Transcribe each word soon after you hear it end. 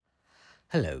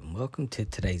Hello and welcome to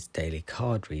today's daily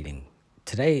card reading.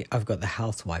 Today I've got the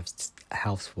Housewives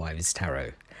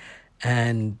Tarot,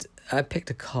 and I picked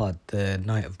a card, the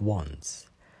Knight of Wands,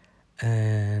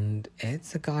 and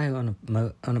it's a guy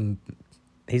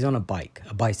he's on a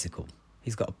bicycle.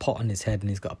 He's got a pot on his head and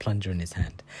he's got a plunger in his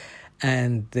hand,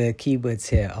 and the keywords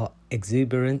here are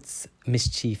exuberance,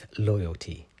 mischief,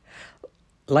 loyalty.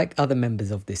 Like other members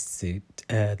of this suit,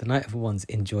 the Knight of Wands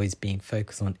enjoys being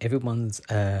focused on everyone's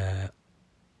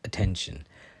attention.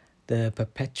 The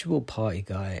perpetual party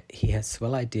guy, he has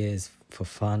swell ideas for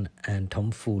fun and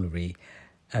tomfoolery.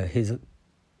 His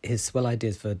swell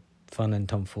ideas for fun and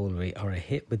tomfoolery are a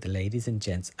hit with the ladies and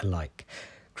gents alike.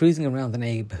 Cruising around the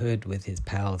neighbourhood with his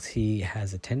pals, he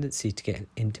has a tendency to get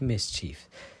into mischief.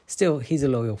 Still, he's a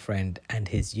loyal friend, and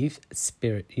his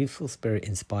youthful spirit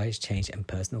inspires change and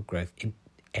personal growth in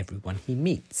everyone he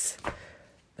meets.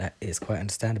 That is quite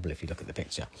understandable if you look at the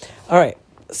picture. All right,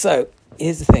 so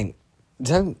here's the thing.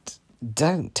 Don't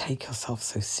take yourself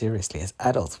so seriously. As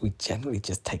adults, we generally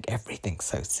just take everything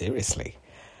so seriously.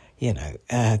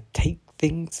 Take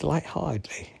things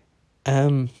lightheartedly.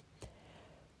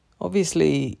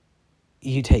 Obviously,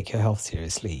 you take your health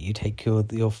seriously. You take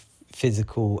your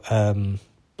physical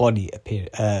body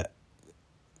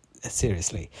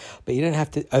seriously, but you don't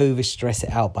have to over stress it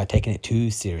out by taking it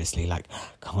too seriously. Like,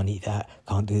 can't eat that,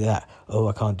 can't do that. Oh,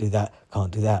 I can't do that,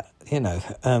 can't do that.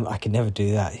 I can never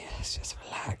do that. Just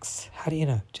relax. How do you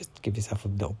know? Just give yourself a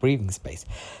little breathing space.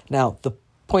 Now, the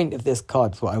point of this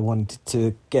card, what I wanted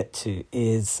to get to,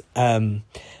 is the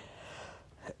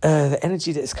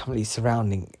energy that is currently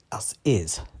surrounding us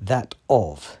is that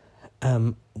of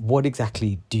what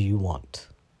exactly do you want?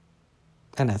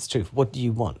 And that's true. What do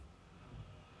you want?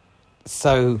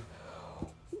 So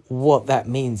what that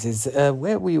means is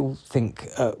where we all think,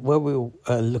 where we're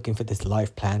looking for this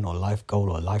life plan or life goal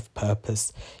or life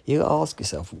purpose, you got to ask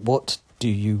yourself, what do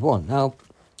you want? Now,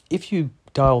 if you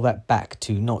dial that back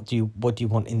to what do you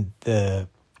want in the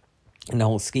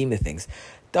whole scheme of things,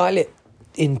 dial it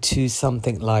into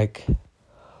something like,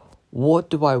 what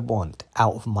do I want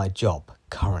out of my job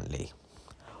currently?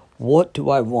 What do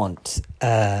I want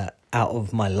out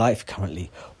of my life currently?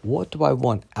 What do I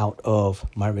want out of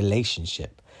my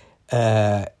relationship?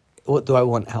 What do I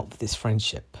want out of this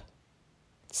friendship?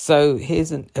 So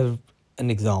here's an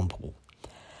example.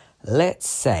 Let's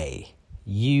say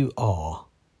you are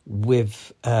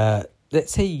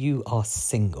let's say you are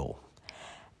single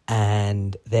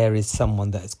and there is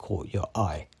someone that has caught your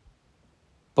eye,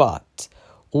 but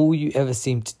all you ever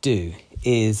seem to do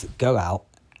is go out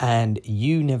and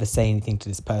you never say anything to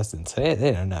this person. So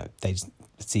they don't know. They just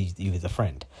see you as a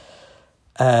friend.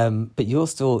 But you're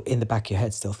still in the back of your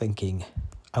head still thinking,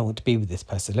 I want to be with this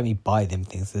person. Let me buy them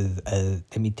things.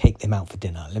 Let me take them out for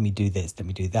dinner. Let me do this. Let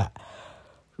me do that.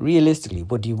 Realistically,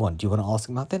 what do you want? Do you want to ask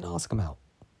them out? Then ask them out.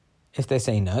 If they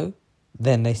say no,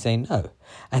 then they say no.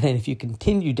 And then if you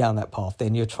continue down that path,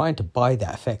 then you're trying to buy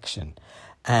that affection.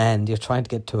 And you're trying to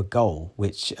get to a goal,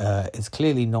 which is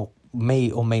clearly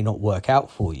may or may not work out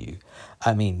for you.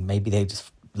 I mean, maybe they just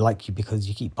like you because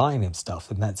you keep buying them stuff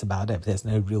and that's about it. But there's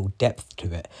no real depth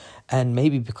to it. And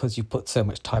maybe because you put so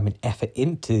much time and effort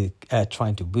into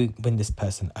trying to win this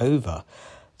person over,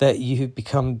 that you've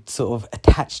become sort of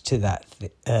attached to that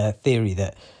theory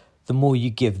that the more you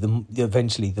give,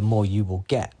 eventually the more you will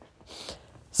get.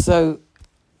 So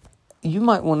you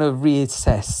might want to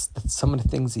reassess some of the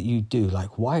things that you do.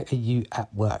 Like, why are you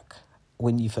at work?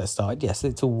 When you first started, yes,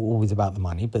 it's always about the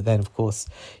money. But then, of course,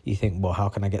 you think, well, how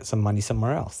can I get some money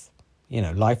somewhere else?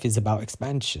 Life is about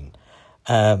expansion.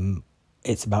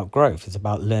 It's about growth. It's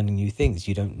about learning new things.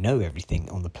 You don't know everything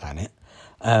on the planet.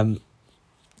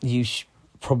 You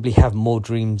probably have more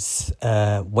dreams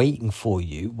waiting for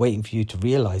you to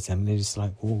realize them. And they're just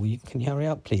like, oh, can you hurry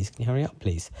up, please? Can you hurry up,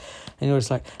 please? And you're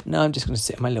just like, no, I'm just going to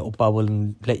sit in my little bubble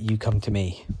and let you come to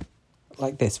me.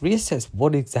 Like this. Reassess,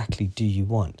 what exactly do you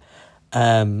want?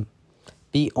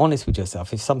 Be honest with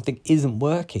yourself. If something isn't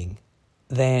working,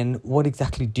 then what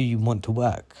exactly do you want to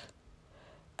work?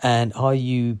 And are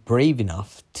you brave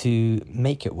enough to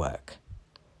make it work?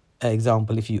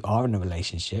 Example, if you are in a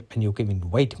relationship and you're giving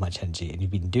way too much energy and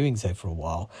you've been doing so for a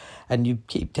while and you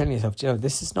keep telling yourself,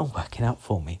 this is not working out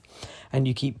for me. And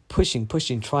you keep pushing,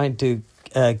 trying to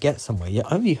get somewhere.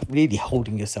 You're only really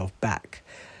holding yourself back.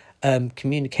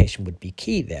 Communication would be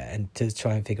key there, and to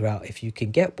try and figure out if you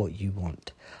can get what you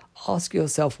want. Ask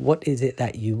yourself, what is it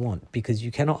that you want? Because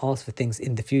you cannot ask for things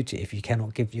in the future if you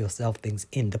cannot give yourself things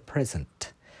in the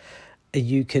present.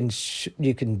 You can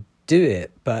do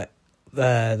it, but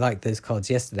like those cards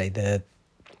yesterday, the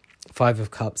 5 of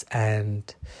Cups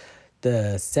and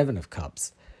the 7 of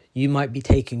Cups, you might be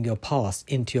taking your past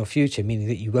into your future, meaning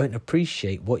that you won't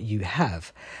appreciate what you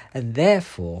have, and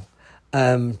therefore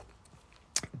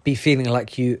be feeling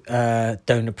like you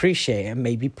don't appreciate it and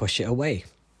maybe push it away.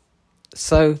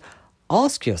 So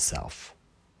ask yourself,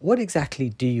 what exactly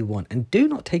do you want? And do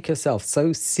not take yourself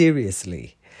so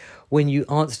seriously when you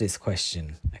answer this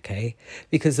question, okay?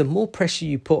 Because the more pressure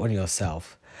you put on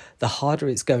yourself, the harder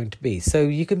it's going to be. So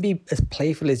you can be as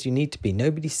playful as you need to be.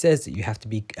 Nobody says that you have to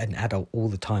be an adult all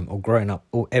the time or growing up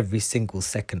or every single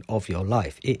second of your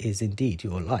life. It is indeed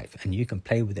your life, and you can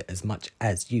play with it as much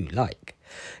as you like,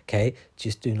 okay?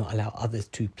 Just do not allow others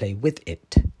to play with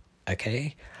it,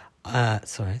 okay?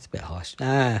 Sorry, it's a bit harsh.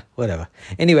 Whatever.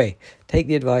 Anyway, take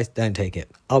the advice, don't take it.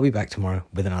 I'll be back tomorrow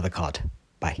with another card.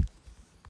 Bye.